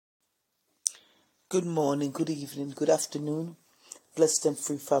Good morning, good evening, good afternoon, blessed and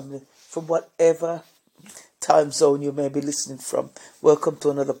free family, from whatever time zone you may be listening from. Welcome to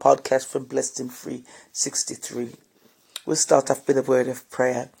another podcast from Blessed and Free 63. We'll start off with a word of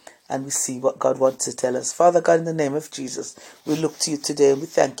prayer and we see what God wants to tell us. Father God, in the name of Jesus, we look to you today and we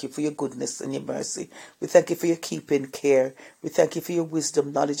thank you for your goodness and your mercy. We thank you for your keeping care. We thank you for your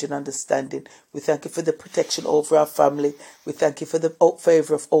wisdom, knowledge and understanding. We thank you for the protection over our family. We thank you for the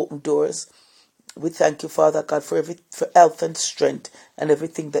favor of open doors. We thank you, Father God, for health and strength and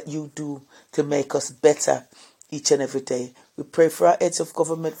everything that you do to make us better each and every day. We pray for our heads of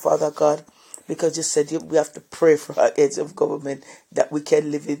government, Father God, because you said we have to pray for our heads of government that we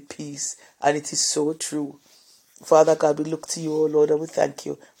can live in peace. And it is so true. Father God, we look to you, O Lord, and we thank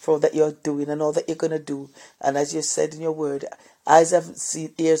you for all that you're doing and all that you're going to do. And as you said in your word, eyes haven't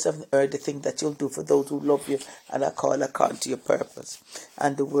seen, ears haven't heard the thing that you'll do for those who love you and are called according to your purpose.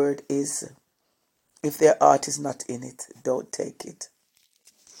 And the word is, if their heart is not in it, don't take it.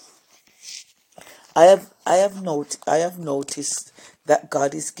 I have noticed that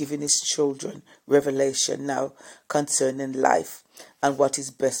God is giving his children revelation now concerning life and what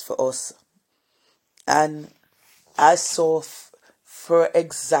is best for us. And I saw, for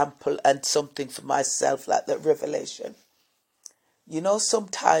example, and something for myself like that revelation. You know,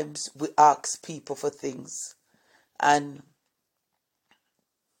 sometimes we ask people for things and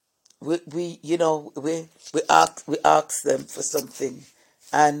we ask them for something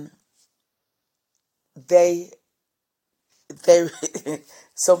and they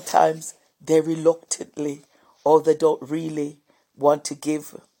sometimes they reluctantly or they don't really want to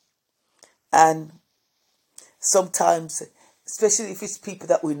give. And sometimes, especially if it's people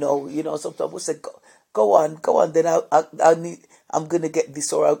that we know, sometimes we'll say, go on, then I'm going to get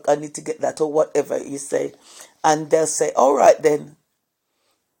this or I need to get that or whatever you say. And they'll say, all right then.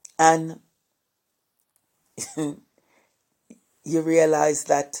 And you realize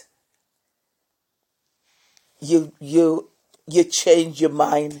that you change your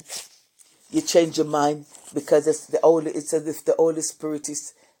mind. You change your mind because it's as if the Holy Spirit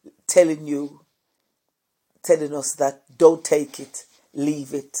is telling us that don't take it,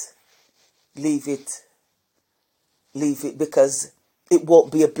 leave it, because it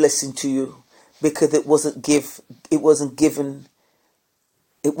won't be a blessing to you because it wasn't given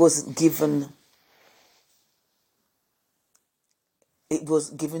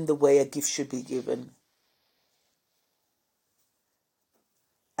the way a gift should be given.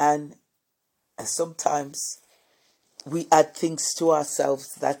 And sometimes we add things to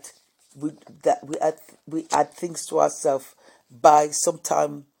ourselves we add things to ourselves by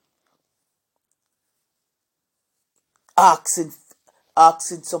sometimes asking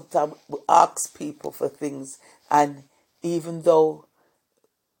sometimes we ask people for things, and even though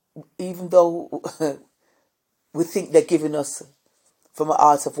we think they're giving us from a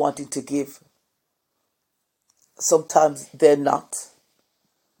heart of wanting to give, sometimes they're not.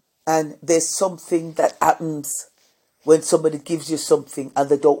 And there's something that happens when somebody gives you something and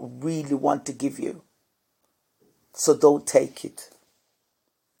they don't really want to give you. So don't take it.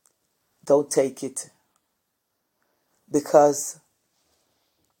 Don't take it. Because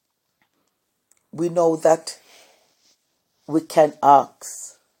we know that we can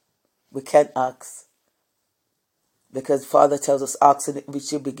ask. We can ask. Because Father tells us, ask and we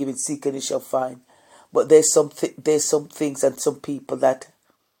shall be given, seek and you shall find. But there's some things and some people that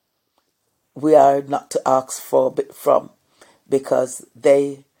we are not to ask from, because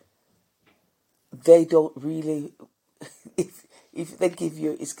they don't really, if they give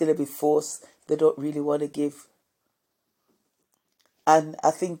you, it's going to be forced. They don't really want to give. And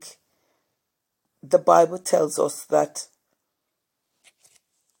I think the Bible tells us that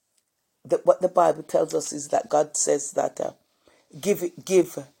what the Bible tells us is that God says that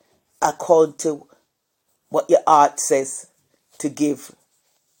give according to what your heart says to give.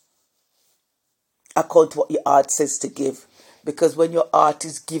 According to what your heart says to give. Because when your heart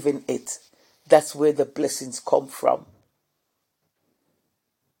is giving it, that's where the blessings come from.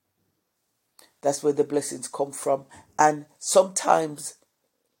 That's where the blessings come from. And sometimes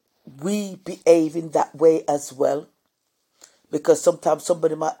we behave in that way as well. Because sometimes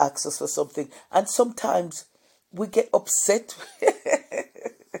somebody might ask us for something. And sometimes we get upset.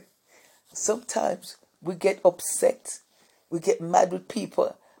 Sometimes we get upset. We get mad with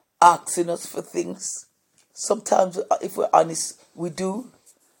people asking us for things. Sometimes, if we're honest, we do.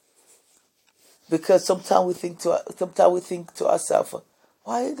 Because sometimes we think to ourselves,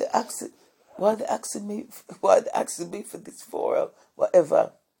 why are they asking? Why are they asking me? Why are they asking me for this for or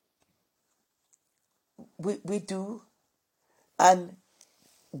whatever? We do, and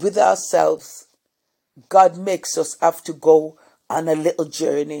with ourselves, God makes us have to go on a little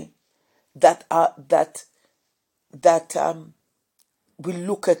journey that we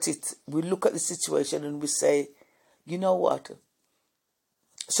look at it, we look at the situation and we say, you know what?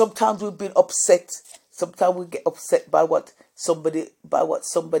 Sometimes we've been upset. Sometimes we get upset by what somebody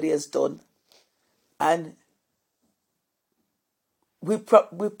has done, and we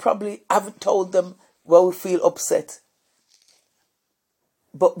probably haven't told them why we feel upset,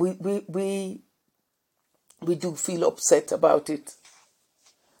 but we do feel upset about it.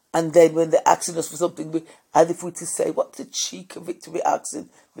 And then when they're asking us for something, and if we to say, what's the cheek of it to be asking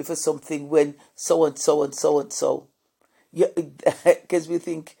me for something when so and so and so and so? Yeah, because we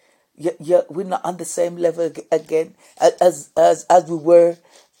think, yeah, we're not on the same level again as we were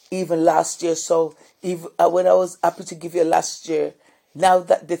even last year. So even when I was happy to give you last year, now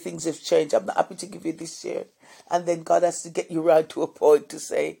that the things have changed, I'm not happy to give you this year. And then God has to get you right to a point to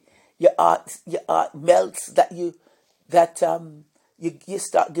say your heart melts, you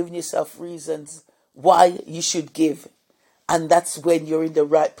start giving yourself reasons why you should give, and that's when you're in the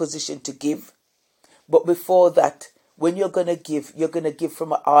right position to give. But before that, when you're going to give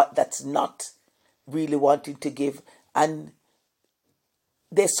from a heart that's not really wanting to give. And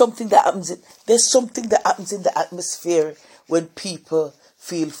there's something that happens in the atmosphere when people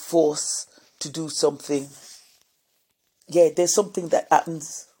feel forced to do something. Yeah, there's something that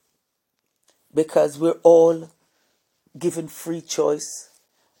happens because we're all given free choice.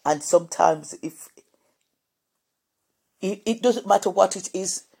 And sometimes if it doesn't matter what it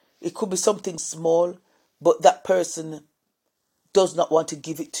is, it could be something small, but that person does not want to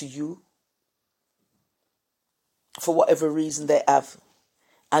give it to you for whatever reason they have,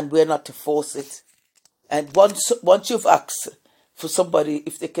 and we're not to force it. And once you've asked for somebody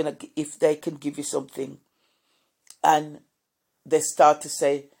if they can give you something, and they start to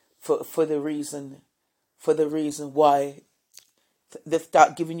say for the reason why, they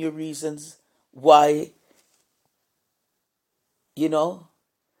start giving you reasons why, you know.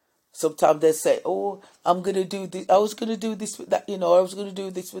 Sometimes they say, oh, I'm going to do this. I was going to do this with that, I was going to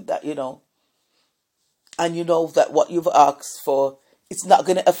do this with that, And you know that what you've asked for, it's not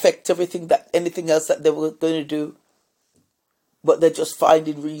going to affect anything else that they were going to do. But they're just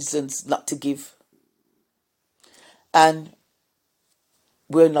finding reasons not to give. And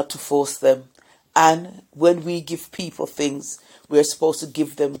we're not to force them. And when we give people things, we're supposed to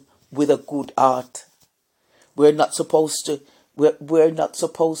give them with a good heart. We're not supposed to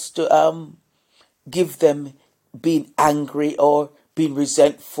give them being angry or being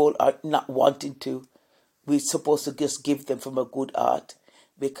resentful or not wanting to. We're supposed to just give them from a good heart,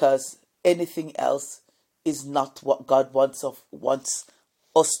 because anything else is not what God wants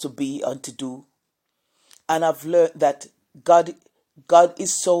us to be and to do. And I've learned that God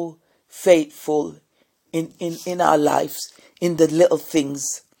is so faithful in our lives, in the little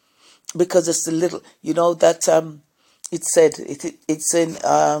things, because it's the little, that it said it's in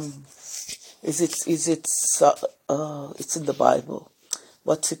it's in the Bible.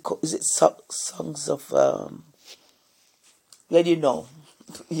 What's it called? Is it songs of yeah, you know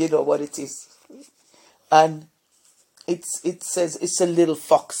what it is. And it says it's the little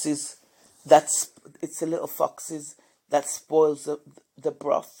foxes that spoils the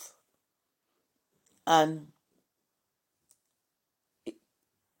broth. And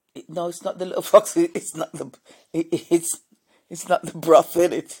no, it's not the little foxes. It's not the broth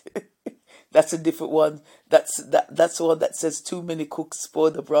in it. That's a different one. That's the one that says too many cooks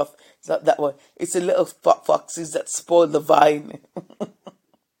spoil the broth. It's not that one. It's the little foxes that spoil the vine.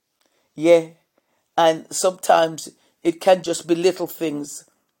 Yeah. And sometimes it can just be little things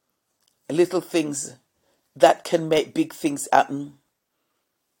that can make big things happen.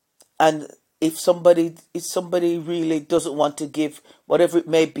 And if somebody really doesn't want to give, whatever it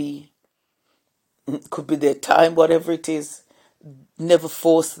may be, it could be their time, whatever it is, never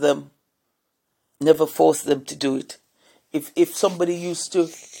force them to do it. If somebody used to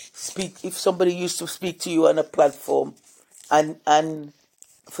speak to you on a platform, and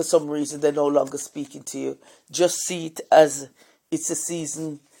for some reason they're no longer speaking to you, just see it as it's a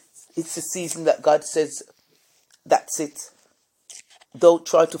season that God says, that's it. Don't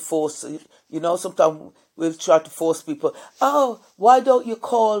try to force. Sometimes we'll try to force people. Oh, why don't you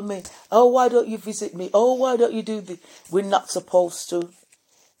call me? Oh, why don't you visit me? Oh, why don't you do this? We're not supposed to.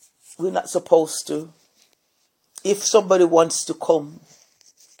 If somebody wants to come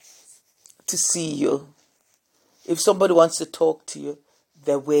to see you, if somebody wants to talk to you,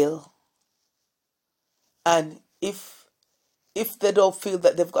 they will. And if they don't feel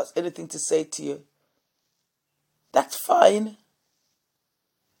that they've got anything to say to you, that's fine.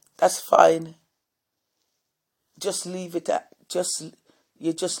 That's fine. just leave it at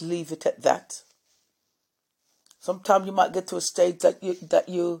just leave it at that. Sometimes you might get to a stage that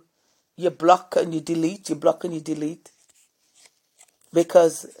you block and you delete,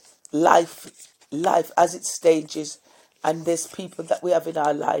 because life as it stages, and there's people that we have in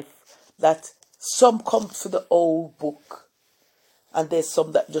our life that some come for the old book, and there's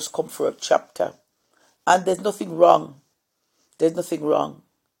some that just come for a chapter, and there's nothing wrong. There's nothing wrong.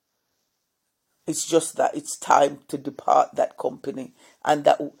 It's just that it's time to depart that company, and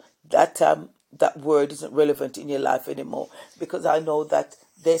that word isn't relevant in your life anymore. Because I know that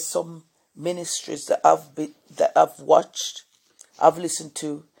there's some ministries that I've watched, I've listened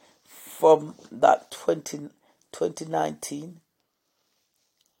to from that 2019,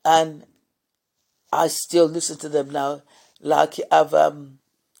 and I still listen to them now. Like you have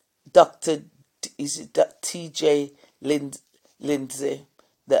Dr. Is it T.J. Lindsay,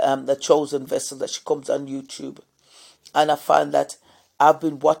 the chosen vessel, that she comes on YouTube, and I find that I've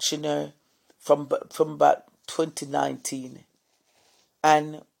been watching her from about 2019,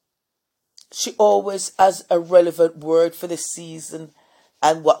 and she always has a relevant word for the season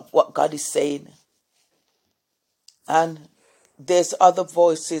and what God is saying. And there's other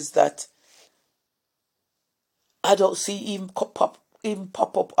voices that I don't see even pop up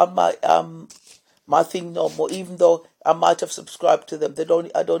on my thing no more. Even though I might have subscribed to them,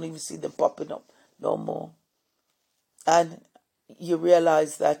 I don't even see them popping up no more. And you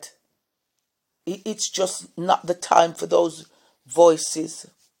realize that it's just not the time for those voices.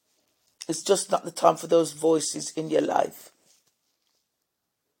 It's just not the time for those voices in your life.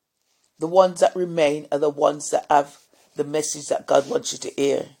 The ones that remain are the ones that have the message that God wants you to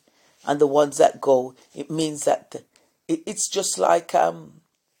hear. And the ones that go, it means that it's just like I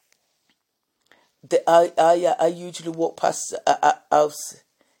usually walk past a house,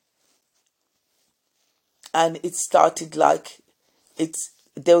 and it started like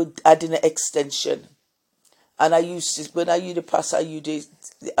they were adding an extension. And when I used to pass, I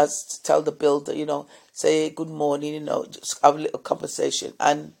tell the builder, say good morning, just have a little conversation.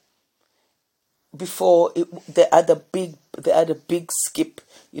 And before they had a big skip,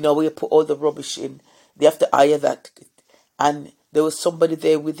 where you put all the rubbish in. They have to hire that, and there was somebody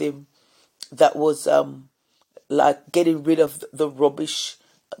there with him that was like getting rid of the rubbish,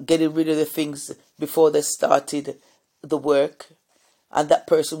 getting rid of the things before they started the work, and that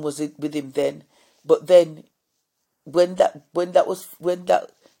person was with him then. But then when that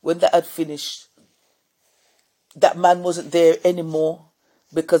had finished, that man wasn't there anymore,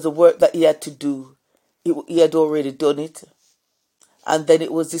 because the work that he had to do, he had already done it. And then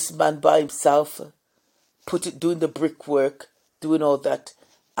it was this man by himself, doing the brickwork, doing all that.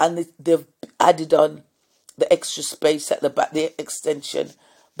 And they've added on the extra space at the back, the extension.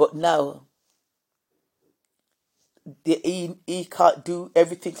 But now, he can't do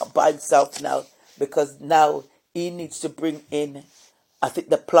everything by himself now, because now he needs to bring in, I think,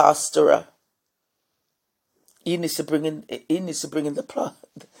 the plasterer. He needs to bring in the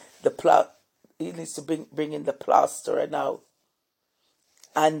plasterer now.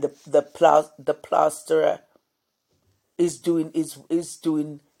 And the plasterer is doing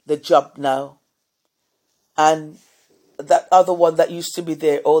the job now. And that other one that used to be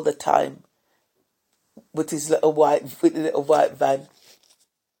there all the time with his little white van,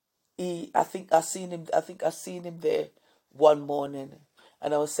 I think I seen him there one morning,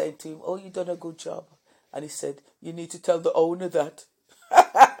 and I was saying to him, "Oh, you done a good job." And he said, "You need to tell the owner that."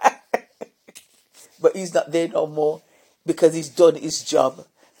 But he's not there no more, because he's done his job.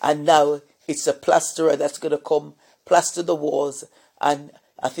 And now it's a plasterer that's going to come plaster the walls. And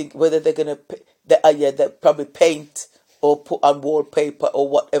I think whether they're going to, they probably paint or put on wallpaper or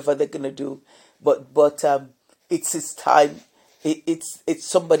whatever they're going to do. But it's his time. It's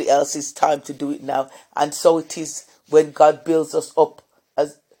somebody else's time to do it now. And so it is when God builds us up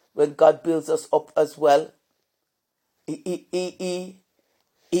as well.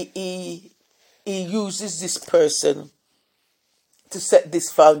 He uses this person to set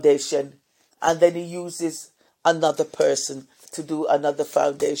this foundation, and then he uses another person to do another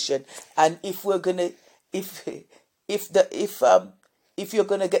foundation. And if you're gonna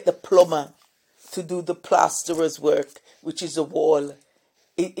get the plumber to do the plasterer's work, which is a wall,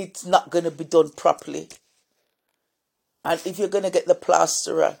 it's not gonna be done properly. And if you're gonna get the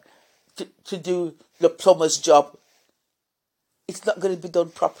plasterer to do the plumber's job, it's not going to be done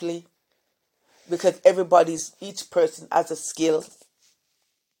properly, because each person has a skill.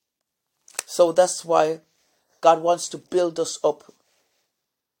 So that's why God wants to build us up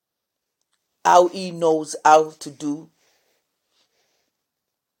how he knows how to do.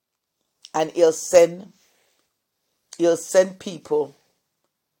 And he'll send He'll send people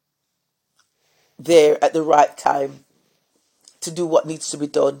there at the right time to do what needs to be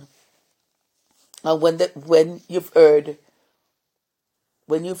done. And when you've heard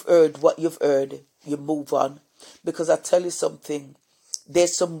what you've heard, you move on. Because I tell you something,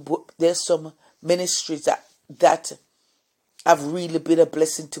 there's some ministries that have really been a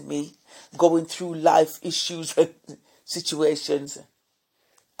blessing to me, going through life issues and situations.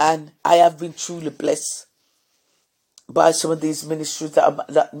 And I have been truly blessed by some of these ministries that I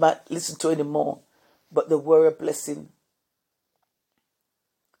might listen to anymore. But they were a blessing.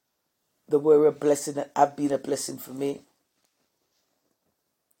 They were a blessing and have been a blessing for me.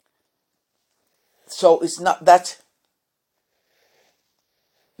 So it's not that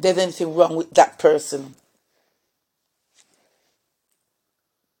there's anything wrong with that person.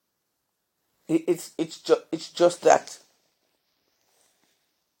 It's just that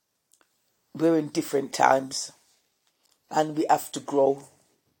we're in different times and we have to grow.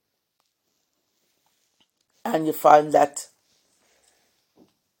 And you find that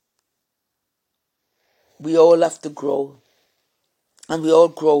we all have to grow, and we all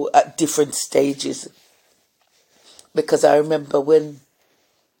grow at different stages. Because I remember when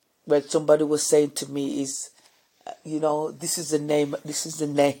somebody was saying to me, this is the name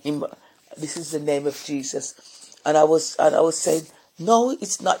of Jesus, and I was saying, no,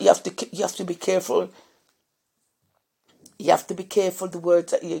 it's not. You have to be careful. You have to be careful the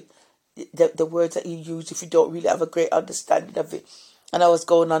words that you use if you don't really have a great understanding of it. And I was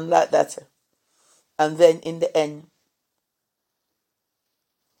going on like that, and then in the end,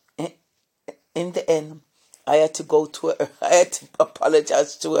 I had to go to her. I had to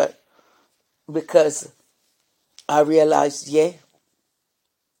apologize to her because I realized, Yeshua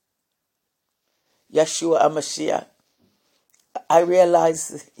HaMashiach. I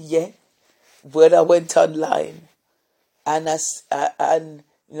realized, when I went online and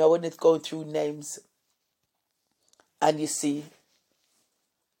when it's going through names, and you see,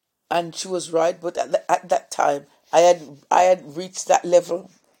 and she was right, but at that time I had reached that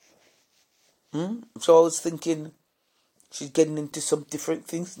level. So I was thinking, she's getting into some different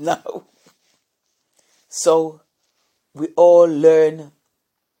things now. So we all learn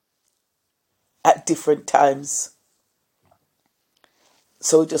at different times.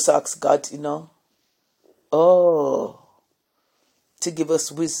 So we just ask God, to give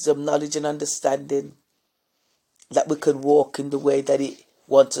us wisdom, knowledge, and understanding, that we can walk in the way that He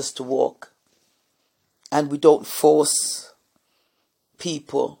wants us to walk. And we don't force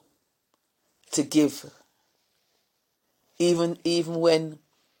people to give. Even when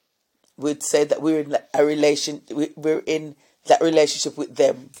we'd say that we're in that relationship with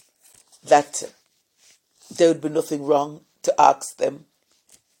them, that there would be nothing wrong to ask them.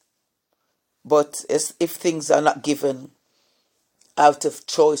 But if things are not given out of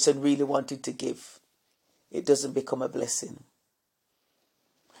choice and really wanting to give, it doesn't become a blessing.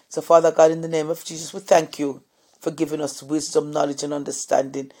 So Father God, in the name of Jesus, we thank you for giving us wisdom, knowledge, and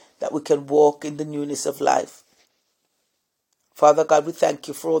understanding, that we can walk in the newness of life. Father God, we thank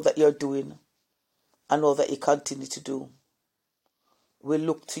you for all that you're doing and all that you continue to do. We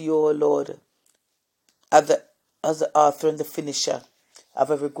look to you, O Lord, as the author and the finisher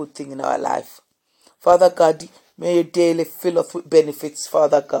of every good thing in our life. Father God, may you daily fill us with benefits,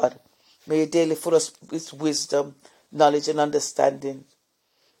 Father God. May you daily fill us with wisdom, knowledge, and understanding,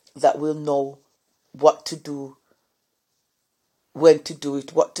 that we'll know what to do, when to do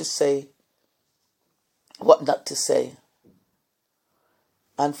it, what to say, what not to say.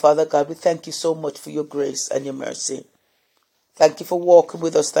 And Father God, we thank you so much for your grace and your mercy. Thank you for walking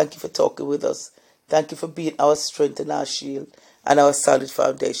with us. Thank you for talking with us. Thank you for being our strength and our shield and our solid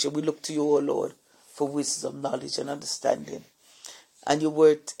foundation. We look to you, O Lord, for wisdom, knowledge, and understanding. And your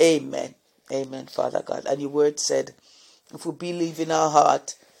word, amen. Amen, Father God. And your word said, if we believe in our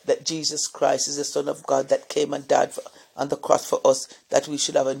heart that Jesus Christ is the Son of God that came and died on the cross for us, that we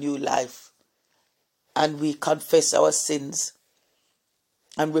should have a new life. And we confess our sins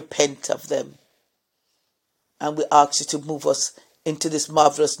and repent of them. And we ask you to move us into this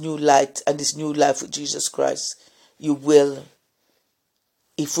marvelous new light and this new life with Jesus Christ. You will.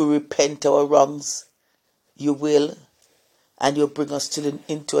 If we repent our wrongs, you will. And you'll bring us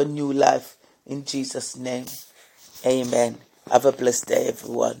into a new life in Jesus' name. Amen. Have a blessed day,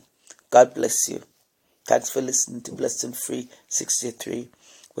 everyone. God bless you. Thanks for listening to Blessed and Free 63,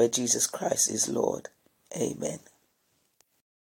 where Jesus Christ is Lord. Amen.